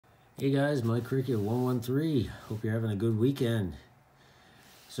Hey guys, Mike Cricket 113. Hope you're having a good weekend.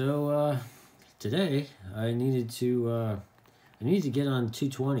 So today I needed to get on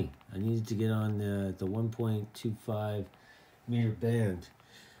 220. I needed to get on the 1.25 meter band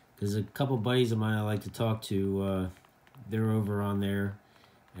because a couple buddies of mine I like to talk to, they're over on there,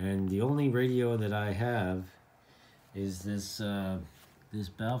 and the only radio that I have is this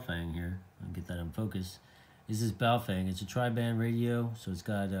Baofeng here. I'll get that in focus. This is Baofeng. It's a tri-band radio, so it's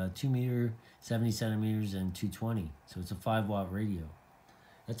got 2 meter, 70 centimeters, and 220. So it's a 5-watt radio.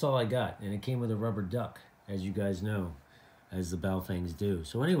 That's all I got, and it came with a rubber duck, as you guys know, as the Baofengs do.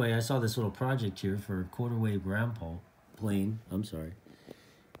 So anyway, I saw this little project here for a quarter-wave ground plane. I'm sorry.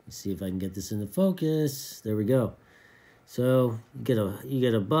 Let's see if I can get this into focus. There we go. So you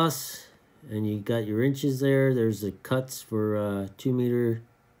get a bus, and you got your inches there. There's the cuts for 2 meter,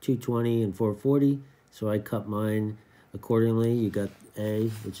 220, and 440. So I cut mine accordingly. You got A,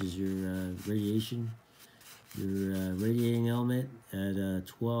 which is your radiation, your radiating element at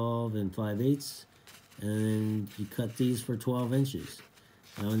 12 and 5/8, and you cut these for 12 inches.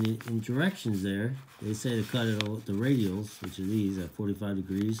 Now in directions there, they say to cut it the radials, which are these at 45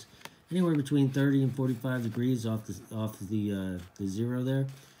 degrees, anywhere between 30 and 45 degrees off the zero there.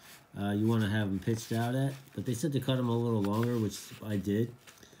 You want to have them pitched out at, but they said to cut them a little longer, which I did.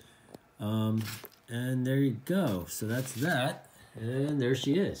 And there you go. So that's that. And there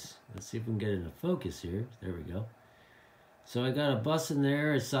she is. Let's see if we can get into focus here. There we go. So I got a bus in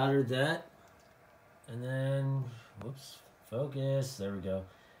there. I soldered that. And then, whoops, focus. There we go.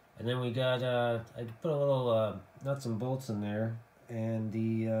 And then we got, I put a little nuts and bolts in there. And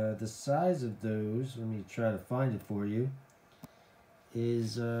the size of those, let me try to find it for you,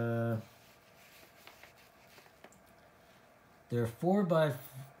 is, they're 4 by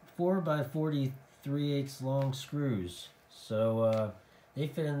 40 3/8 long screws, so they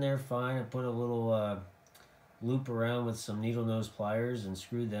fit in there fine. I put a little loop around with some needle nose pliers and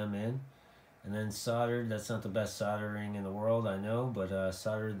screwed them in, and then soldered. That's not the best soldering in the world, I know, but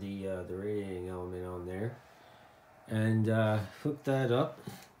soldered the radiating element on there, and hooked that up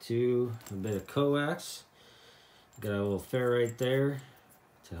to a bit of coax. Got a little ferrite there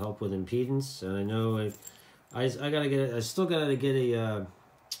to help with impedance, and I know I still gotta get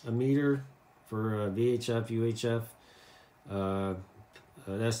a meter for VHF, UHF, an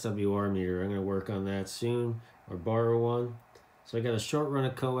SWR meter. I'm going to work on that soon, or borrow one. So I got a short run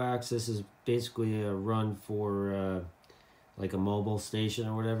of coax. This is basically a run for like a mobile station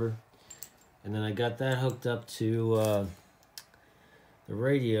or whatever. And then I got that hooked up to the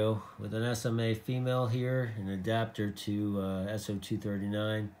radio with an SMA female here, an adapter to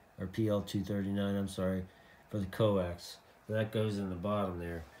SO239, or PL239, I'm sorry, for the coax. So that goes in the bottom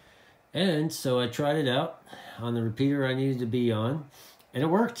there. And so I tried it out on the repeater I needed to be on, and it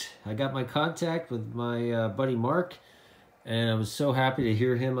worked. I got my contact with my buddy Mark, and I was so happy to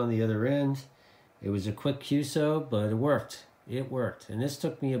hear him on the other end. It was a quick QSO, but it worked. It worked. And this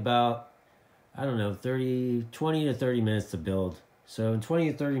took me about, I don't know, 20 to 30 minutes to build. So in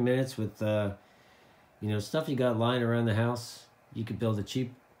 20 to 30 minutes with, stuff you got lying around the house, you could build a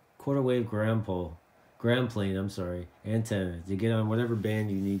cheap quarter-wave ground plane, antenna to get on whatever band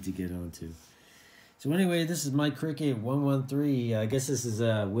you need to get onto. So anyway, this is Mike Cricket 113. I guess this is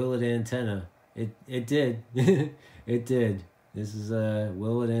a Willet antenna. It did. It did. This is a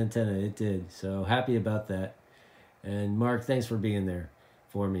Willet antenna. It did. So happy about that. And Mark, thanks for being there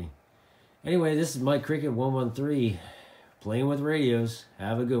for me. Anyway, this is Mike Cricket 113. Playing with radios.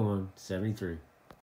 Have a good one. 73.